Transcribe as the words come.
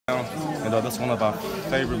And that's one of our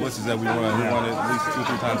favorite blitzes that we run. We run it at least 2 or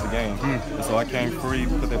 3 times a game. And so I came free,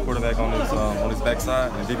 put that quarterback on his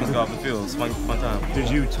backside, and defense got off the field. It's fun time. Did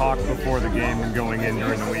you talk before the game and going in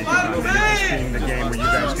during the week about maybe this being the game where you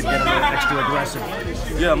guys could get a little extra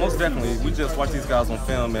aggressive? Yeah, most definitely. We just watched these guys on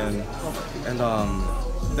film, and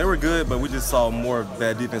they were good, but we just saw more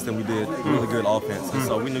bad defense than we did really good offense. And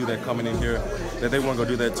so we knew that coming in here that they weren't going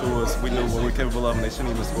to do that to us. We knew what we were capable of, and they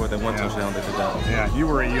shouldn't even score that one touchdown they did that. Yeah, you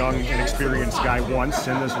were a young, inexperienced guy once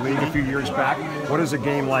in this league a few years back. What does a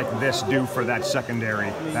game like this do for that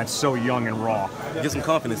secondary that's so young and raw? Get some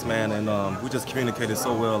confidence, man, and we just communicated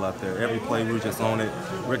so well out there. Every play, we were just on it,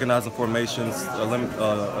 recognizing formations,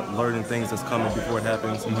 learning things that's coming before it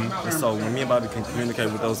happens. And so when me and Bobby can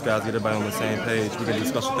communicate with those guys, get everybody on the same page, we can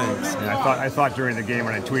discuss things. Yeah, I thought during the game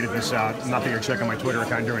when I tweeted this out, not that you're checking my Twitter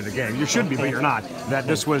account during the game, you should be, but you're not, that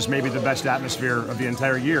this was maybe the best atmosphere of the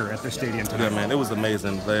entire year at the stadium tonight. Yeah, man, it was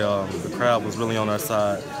amazing. The crowd was really on our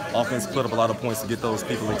side. Offense put up a lot of points to get those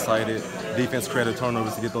people excited. Defense created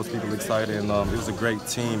turnovers to get those people excited, and it was a great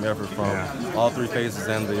team effort from all 3 phases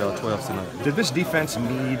and the 12s tonight. Did this defense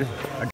need a